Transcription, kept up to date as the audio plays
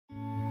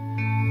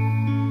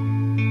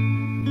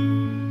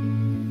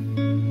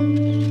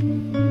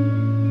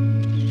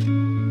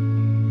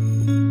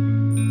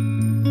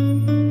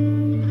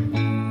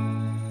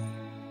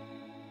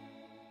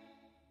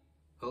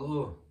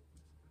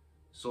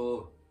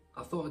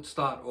I thought I'd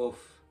start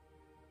off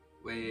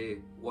with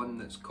one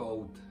that's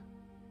called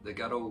The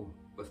Girl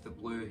with the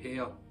Blue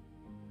Hair.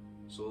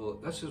 So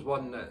this is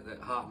one that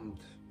happened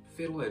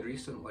fairly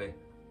recently.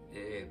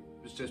 It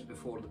was just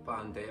before the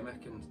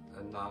pandemic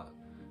and that,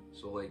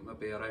 so like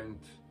maybe around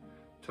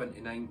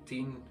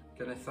 2019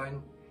 kind of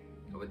thing,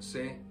 I would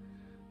say.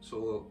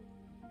 So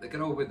The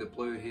Girl with the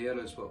Blue Hair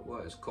is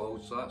what it's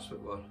called, so that's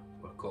what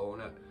we're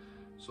calling it.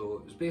 So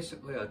it was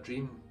basically a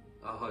dream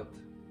I had,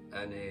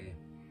 and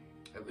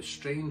it was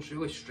strange,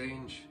 really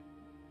strange.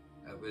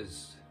 It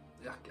was,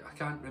 I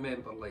can't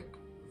remember like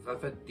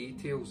vivid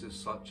details as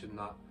such in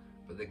that,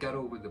 but the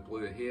girl with the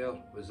blue hair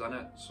was in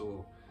it.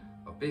 So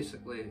I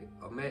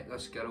met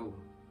this girl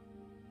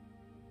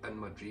in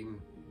my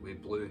dream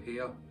with blue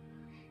hair,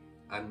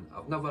 and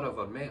I've never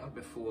ever met her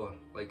before.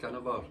 Like I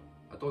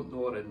don't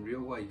know her in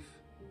real life,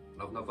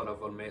 and I've never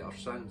ever met her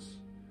since.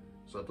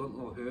 So I don't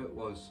know who it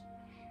was,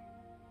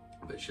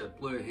 but she had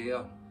blue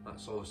hair.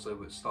 That's obviously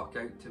what stuck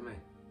out to me.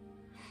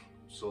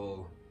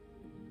 So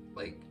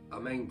like I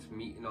mind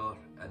meeting her,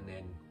 and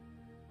then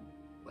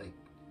like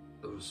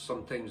there was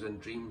sometimes in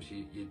dreams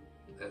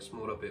it's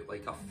more about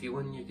like a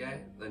feeling you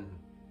get than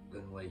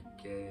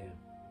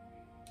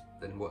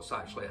what's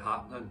actually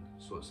happening.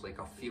 So it's like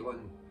a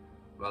feeling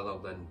rather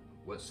than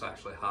what's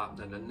actually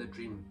happening in the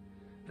dream.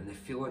 And the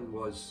feeling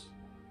was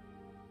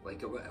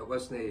like it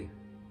wasn't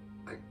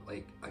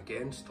like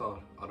against her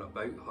or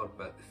about her,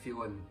 but the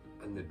feeling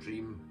in the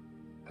dream,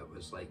 it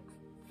was like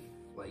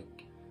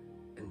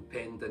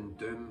impending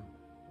doom,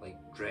 like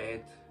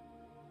dread,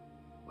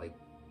 like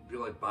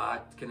really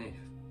bad kind of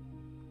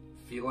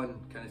feeling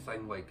kind of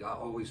thing. Like I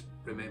always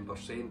remember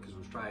saying, because I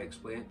was trying to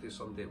explain it to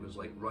somebody, it was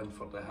like run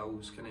for the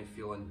hills kind of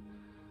feeling,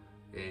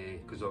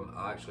 because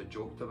I actually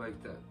joked about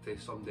it to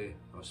somebody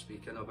I was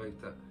speaking about it,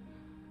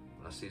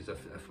 and I says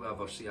if we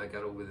ever see a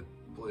girl with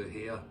blue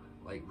hair,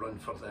 like run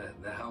for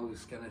the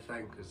hills kind of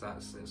thing, because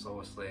it's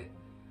obviously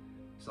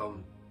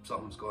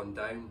something's gone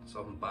down,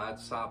 something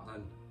bad's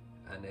happening.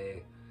 And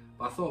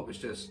but I thought it was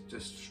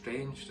just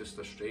strange, just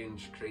a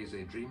strange,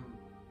 crazy dream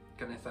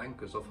kind of thing,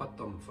 because I've had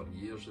them for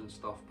years and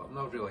stuff, but I've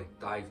not really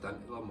dived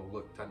into them or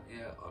looked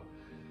into it or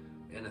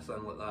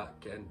anything like that,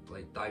 getting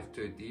like dive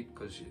too deep,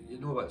 because you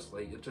know what it's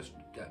like, you're just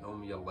getting on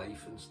with your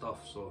life and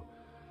stuff. So,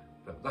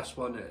 but this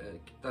one,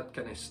 it did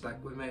kind of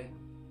stick with me,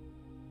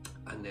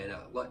 and then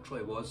it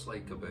literally was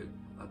like about,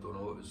 I don't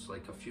know, it was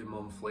like a few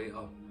months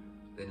later,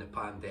 then the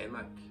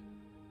pandemic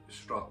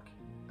struck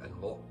and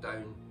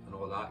lockdown and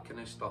all that kind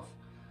of stuff.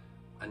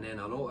 And then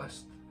I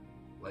noticed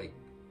like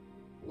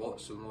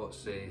lots and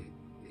lots of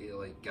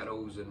like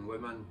girls and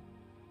women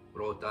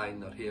were all dyeing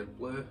their hair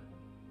blue,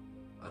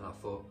 and I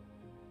thought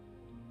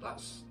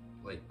that's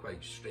like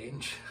quite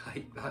strange.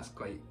 Like that's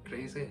quite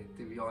crazy,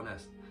 to be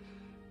honest.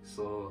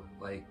 So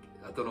like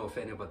I don't know if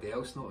anybody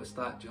else noticed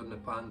that during the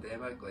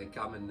pandemic. Like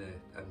I'm in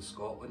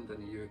Scotland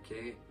in the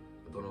UK.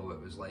 I don't know what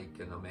it was like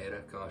in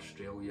America,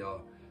 Australia,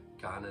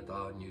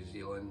 Canada, New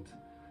Zealand,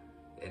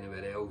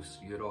 anywhere else,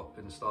 Europe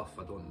and stuff,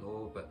 I don't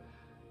know, but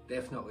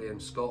definitely in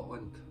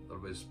Scotland there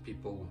was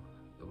people,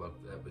 it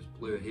was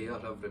blue hair,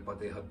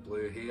 everybody had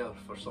blue hair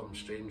for some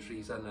strange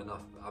reason, and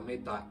I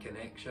made that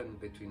connection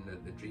between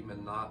the dream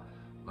and that,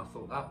 and I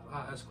thought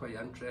that is quite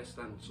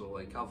interesting. So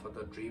like I've had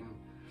a dream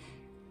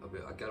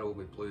about a girl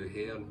with blue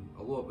hair, and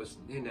although it was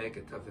no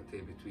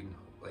negativity between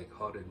like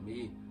her and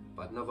me,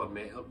 but I'd never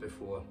met her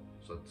before,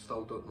 so I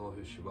still don't know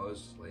who she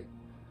was, like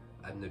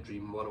in the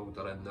dream world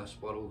or in this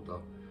world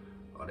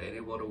or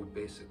any world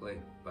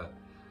basically. But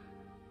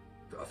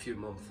a few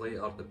months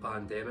later the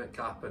pandemic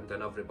happened,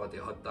 and everybody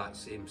had that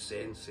same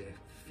sense of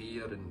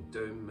fear and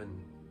doom,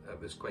 and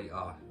it was quite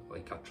a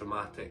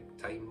traumatic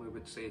time, we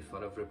would say,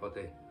 for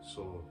everybody.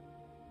 So,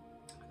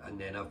 and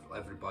then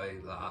everybody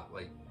that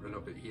like run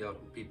about here,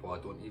 people I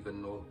don't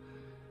even know,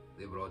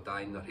 they were all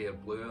dyeing their hair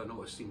blue.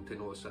 I seem to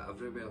notice it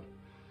everywhere.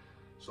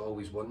 So I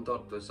always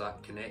wondered, is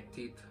that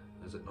connected?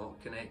 Is it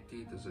not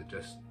connected? Is it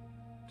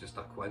just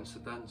a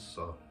coincidence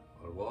or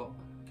what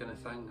kind of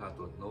thing? I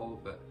don't know,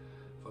 but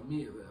for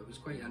me it was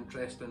quite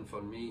interesting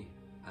for me.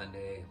 And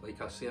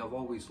like I say, I've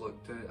always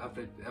looked to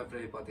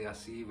everybody I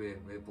see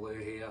with blue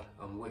hair,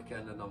 I'm looking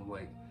and I'm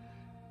like,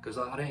 because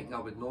I reckon I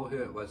would know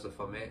who it was if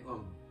I met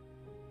them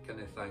kind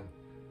of thing.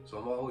 So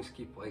I'm always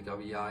keep like a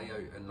wee eye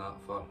out in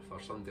that for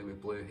somebody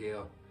with blue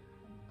hair,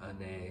 and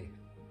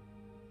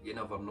you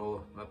never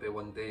know, maybe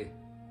one day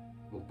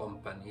we'll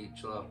bump into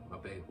each other,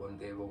 maybe one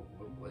day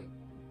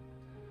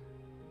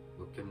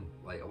we can,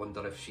 like, I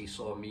wonder if she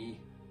saw me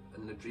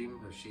in the dream,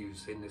 if she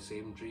was in the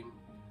same dream.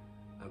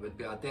 It would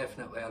be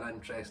definitely an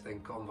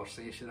interesting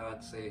conversation,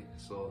 I'd say.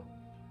 So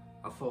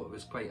I thought it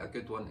was quite a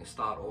good one to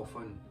start off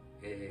on,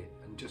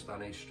 and just a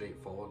nice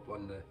straightforward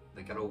one,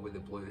 the girl with the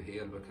blue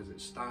hair, because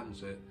it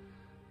stands out.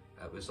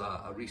 It was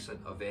a recent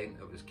event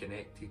it was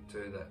connected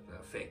to that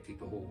affected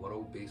the whole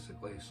world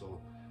basically, so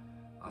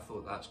I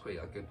thought that's quite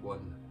a good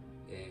one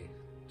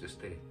just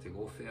to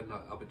go for. And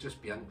I would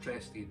just be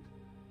interested,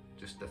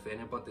 just if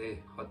anybody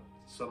had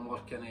similar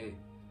kind of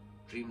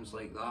dreams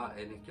like that,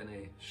 any kind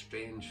of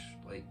strange,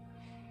 like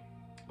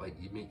like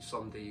you meet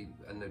somebody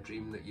in the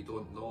dream that you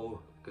don't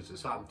know, because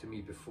it's happened to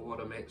me before.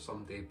 I met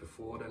somebody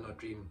before in a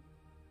dream,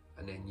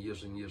 and then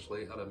years and years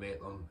later I met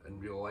them in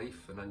real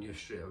life and I knew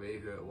straight away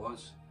who it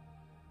was,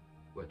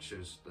 which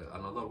is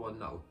another one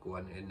that I'll go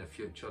into in the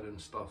future and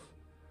stuff.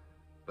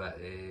 But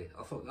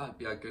I thought that'd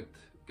be a good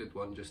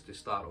one just to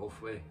start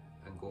off with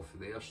and go for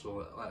there.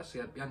 So like I say,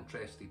 I'd be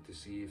interested to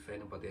see if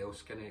anybody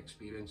else kind of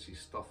experiences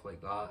stuff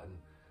like that and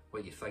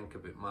what you think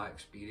about my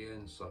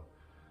experience or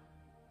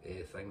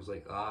things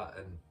like that.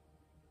 And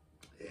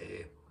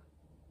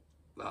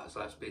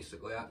that's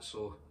basically it.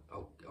 So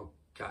I'll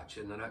catch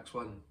you in the next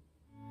one.